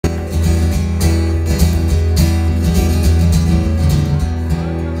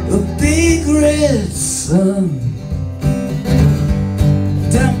sun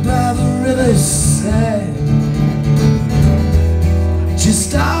down by the riverside,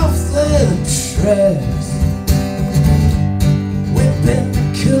 just off the tracks. When Ben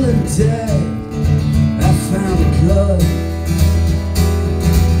Cullen died, I found a gun.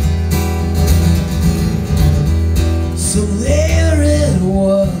 So there it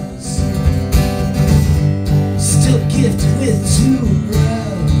was, still gifted with 2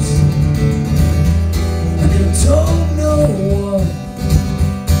 rounds. I never told no one,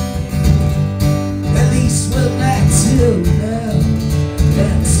 at least well not till now,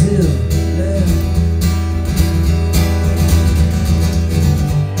 not till now.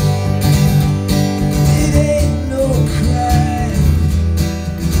 It ain't no crime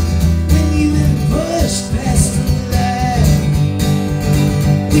when you've been pushed past the line.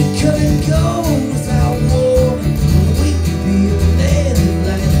 We come and go without warning. We could be a land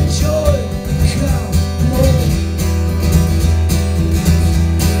like joy. Come on.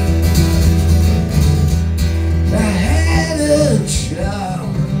 I had a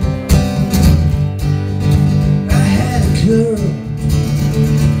child, I had a girl,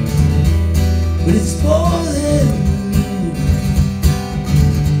 but it's more than you.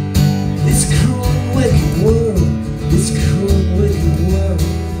 This cruel and wicked world, this cruel and wicked world.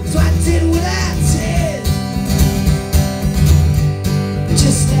 So I did what I did,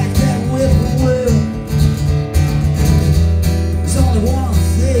 just like that whippoorwill. There's only one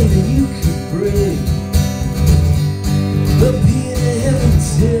thing that you can bring up here to heaven's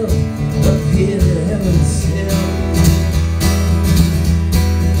hill, up here to heaven's hill.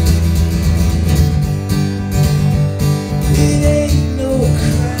 It ain't no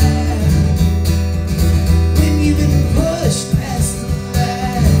crime when you've been pushed past the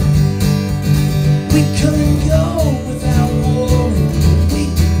line. We come and go without warning. We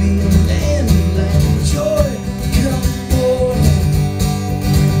could be a land of light and joy. Come on.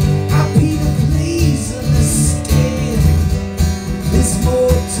 Our people, please understand, there's more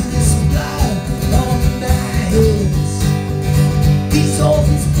to this blood on my hands. These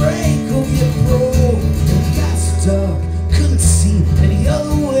orphans break or get broke. Got so dark, couldn't see any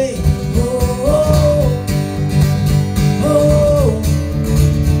other way. Oh, oh, oh,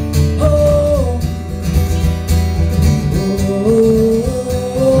 oh,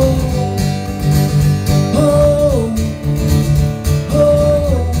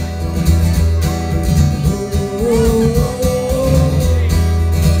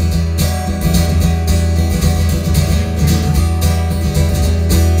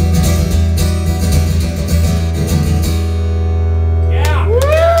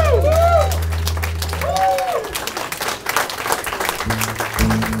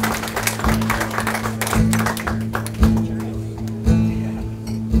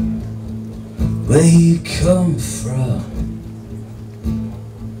 where you come from,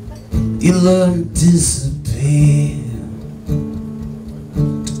 you learn to disappear,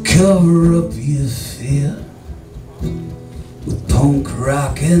 to cover up your fear with punk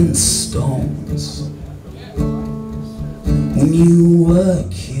rock and stones. When you were a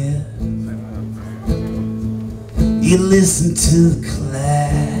kid, you listened to the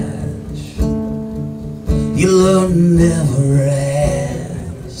Clash, you learned to never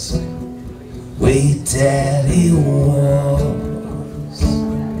ask where your daddy was.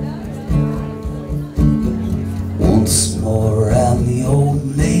 Once more around the old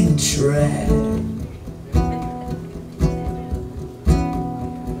main track,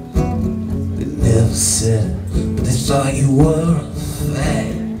 they never said it, but they thought you were a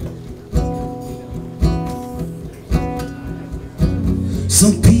fact.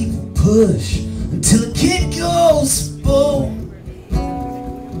 Some people push until the kid goes boom.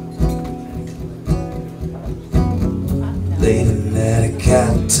 Late at night it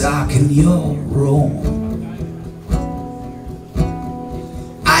got dark in your room.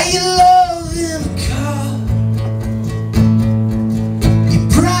 Are you loving Carl? You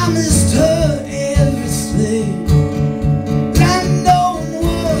promised her everything, not knowing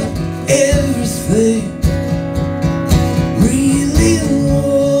what everything really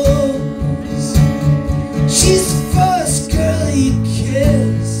was. She's the first girl you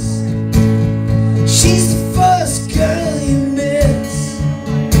kissed, she's the first girl you miss.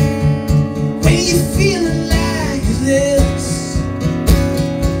 When you're feeling like this,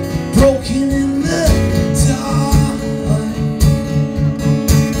 broken in the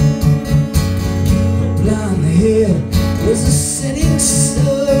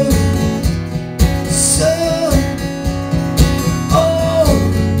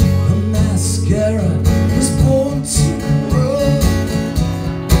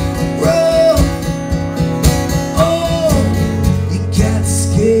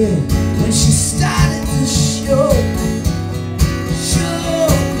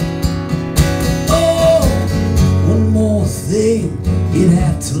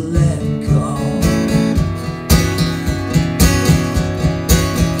to let go.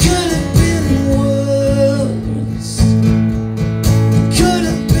 Could have been worse. Could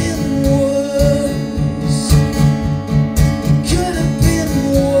have been worse. Could have been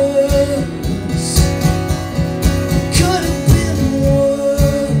worse. Could have been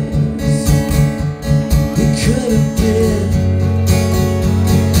worse. It could have been.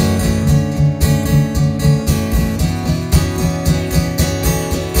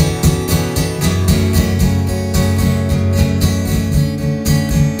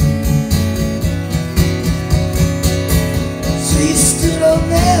 We stood on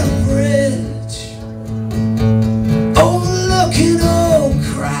that bridge, overlooking old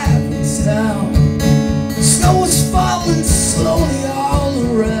crowded town. Snow was falling slowly all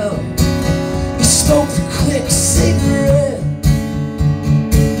around. He smoked a quick cigarette,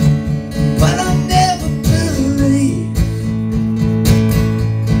 but I'll never believe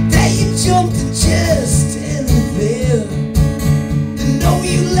that you jumped to just anywhere. I know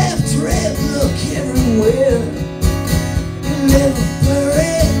you left red look everywhere. Never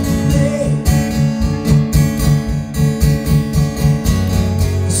buried me.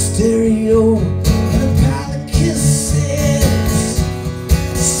 Stereo and a pile of kisses.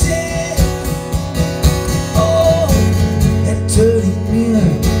 Said, oh, that dirty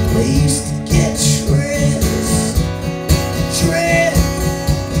mirror we used to get shreds. Dread.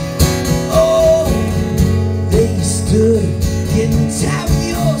 Oh, they stood getting tired of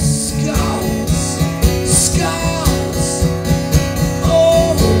your scars. Scars.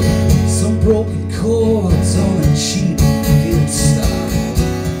 Some broken chords on a cheap guitar.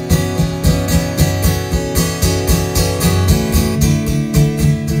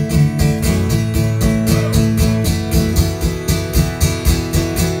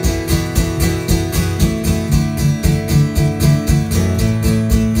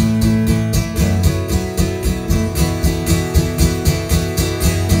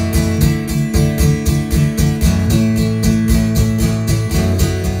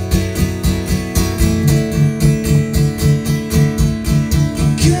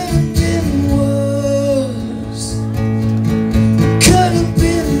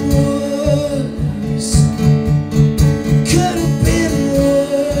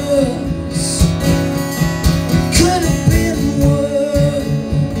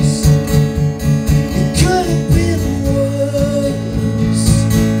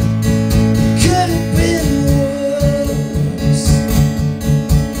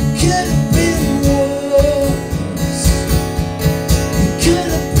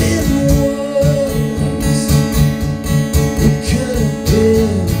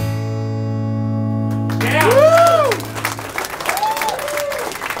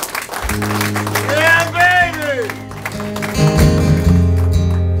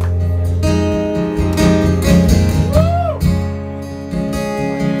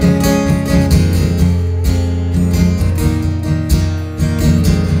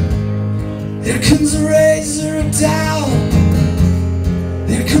 There comes a razor down.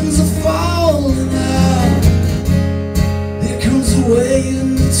 There comes a falling out. There comes a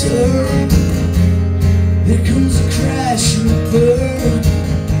waiting to turn. There comes a crash and a burn.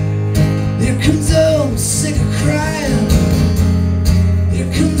 There comes a I'm sick of crying. There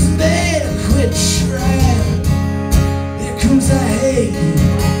comes a man who quit trying. There comes I hate you.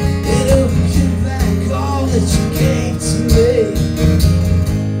 It'll give back all that you gave to me.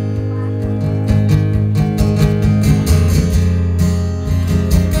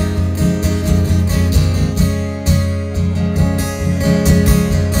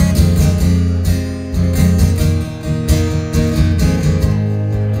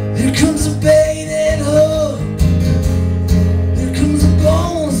 There comes a baited hook. There comes a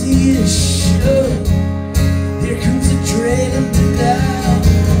bones he is shook. There comes a dread of denial.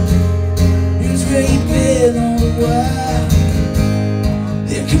 Here's where you've been all the while.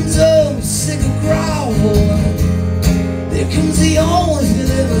 There comes a sick of grovel. There comes the only thing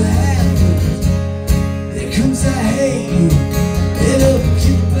that ever happened. There comes I hate you. It'll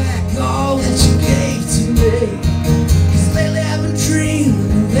give back all that you gave to me. 'Cause lately I've been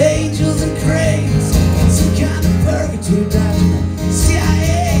dreaming of angels and cranes, some kind of purgatory document.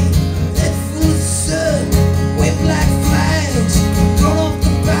 CIA, that fool sun, wave black flags, thrown off the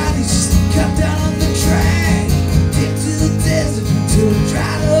bodies, just cut down on the track. Take to the desert to a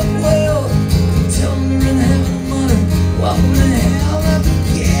dried up well. Tell them they're in heaven of money, welcome to hell. I've been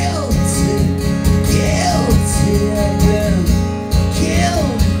guilty, guilty, I've been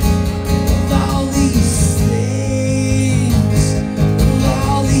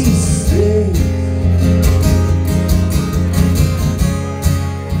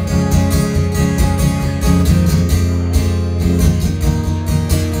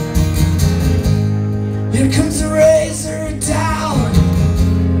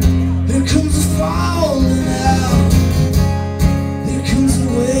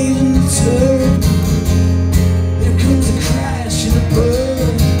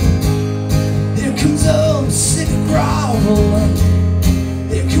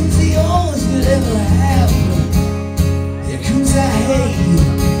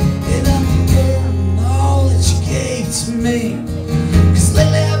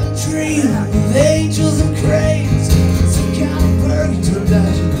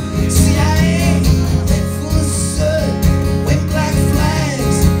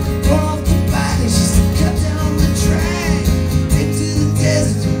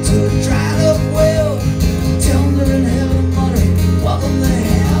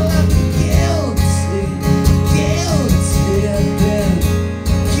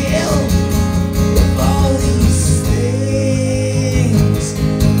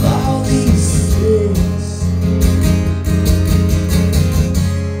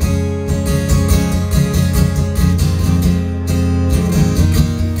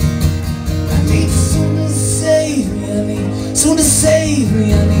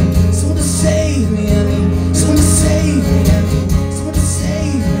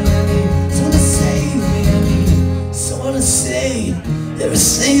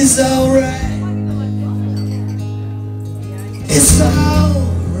It's alright. It's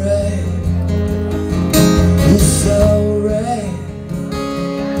alright. It's alright.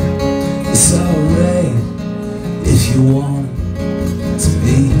 It's alright if you want.